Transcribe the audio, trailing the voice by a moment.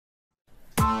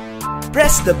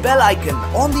Press the bell icon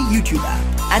on the YouTube app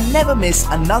and never miss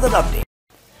another update.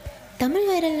 Tamil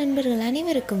viral நண்பர்கள்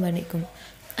அனைவருக்கும் வணக்கம்.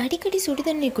 அடிக்கடி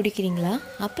சுடுதண்ணீர் குடிக்கிறீங்களா?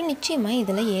 அப்போ நிச்சயமாக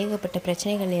இதில் ஏகப்பட்ட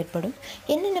பிரச்சனைகள் ஏற்படும்.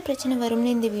 என்னென்ன பிரச்சனை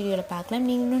வரும்னு இந்த வீடியோவில் பார்க்கலாம்.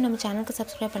 நீங்களும் நம்ம சேனலுக்கு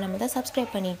சப்ஸ்கிரைப் பண்ணாமல் தான்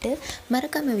சப்ஸ்கிரைப் பண்ணிவிட்டு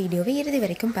மறக்காமல் வீடியோவை இறுதி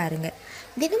வரைக்கும் பாருங்கள்.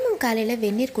 தினமும் காலையில்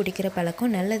வெந்நீர் குடிக்கிற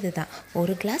பழக்கம் நல்லது தான்.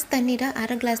 ஒரு கிளாஸ் தண்ணீரை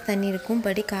அரை கிளாஸ் தண்ணீருக்கும்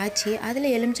படி காய்ச்சி அதில்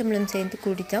எலுமிச்சம்பழம் சேர்த்து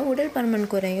குடித்தா உடல் பருமன்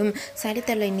குறையும்,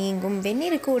 சளித்தலை நீங்கும்.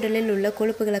 வெந்நீருக்கு உடலில் உள்ள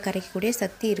கொழுப்புகளை கரைக்கக்கூடிய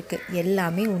சக்தி இருக்குது.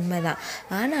 எல்லாமே உண்மைதான்.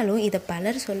 ஆனாலும் இதை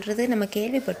பலர் சொல்கிறது நம்ம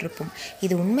கேள்விப்பட்டிருப்போம்.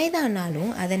 இது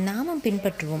உண்மைதானாலும் அதை நாமும்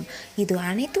பின்பற்றுவோம். இது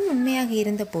அனைத்தும் உண்மையாக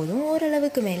இருந்த போதும்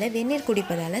ஓரளவுக்கு மேலே வெந்நீர்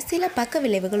குடிப்பதால் சில பக்க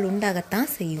விளைவுகள் உண்டாகத்தான்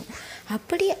செய்யும்.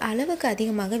 அப்படி அளவுக்கு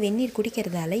அதிகமாக வெந்நீர்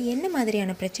குடிக்கிறதால என்ன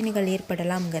மாதிரியான பிரச்சனைகள்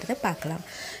ஏற்படலாம்ங்கிறத பார்க்கலாம்.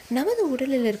 நமது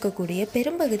உடலில் இருக்கக்கூடிய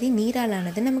பெரும்பகுதி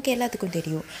நீராலானது நமக்கு எல்லாத்துக்கும்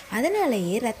தெரியும்.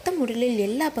 அதனாலேயே ரத்தம் உடலில்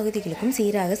எல்லா பகுதிகளுக்கும்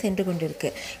சீராக சென்று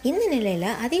கொண்டிருக்கு. இந்த நிலையில்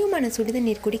அதிகமான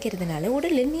சுடுதண்ணீர் குடிக்கிறதுனால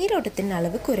உடலில் நீரோட்டத்தின்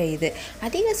அளவு குறையுது.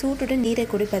 அதிக சூட்டுடன் நீரை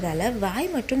குடிப்பதால் வாய்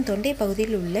மற்றும் தொண்டை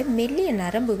பகுதியில் உள்ள மெல்லிய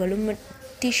நரம்புகளும்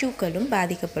டிஷ்யூக்களும்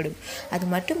பாதிக்கப்படும். அது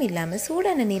மட்டும் இல்லாமல்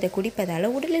சூடான நீரை குடிப்பதால்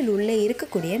உடலில் உள்ளே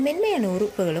இருக்கக்கூடிய மென்மையான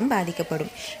உறுப்புகளும் பாதிக்கப்படும்.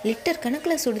 லிட்டர்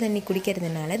கணக்கில் சுடுதண்ணி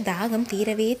குடிக்கிறதுனால தாகம்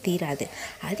தீரவே தீராது.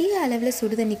 அதிக அளவில்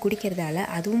சுடுதண்ணி குடிக்கிறதால,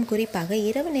 அதுவும் குறிப்பாக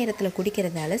இரவு நேரத்தில்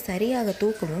குடிக்கிறதால சரியாக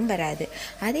தூக்கமும் வராது.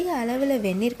 அதிக அளவில்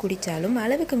வெந்நீர் குடித்தாலும்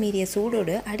அளவுக்கு மீறிய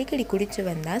சூடோடு அடிக்கடி குடித்து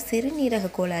வந்தால்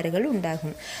சிறுநீரக கோளாறுகள்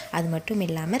உண்டாகும். அது மட்டும்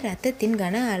இல்லாமல் ரத்தத்தின்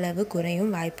கன அளவு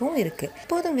குறையும் வாய்ப்பும் இருக்குது.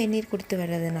 எப்போதும் வெந்நீர் குடித்து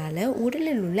வர்றதுனால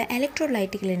உடலில் உள்ள எலக்ட்ரோலைட்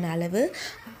அளவு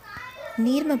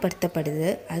நீர்மப்படுத்தப்படுது.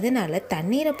 அதனால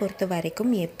தண்ணீரை பொறுத்த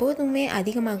வரைக்கும் எப்போதுமே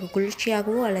அதிகமாக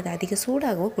குளிர்ச்சியாகவோ அல்லது அதிக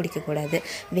சூடாகவோ குடிக்கக்கூடாது.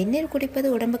 வெந்நீர் குடிப்பது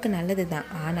உடம்புக்கு நல்லது தான்.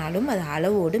 ஆனாலும் அது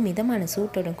அளவோடு மிதமான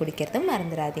சூட்டோடு குடிக்கிறத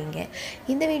மறந்துடாதீங்க.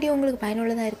 இந்த வீடியோ உங்களுக்கு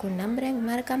பயனுள்ளதாக இருக்கும் நம்புகிறேன்.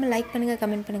 மறக்காமல் லைக் பண்ணுங்கள்,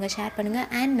 கமெண்ட் பண்ணுங்கள், ஷேர் பண்ணுங்கள்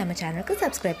அண்ட் நம்ம சேனலுக்கு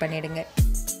சப்ஸ்கிரைப் பண்ணிவிடுங்க.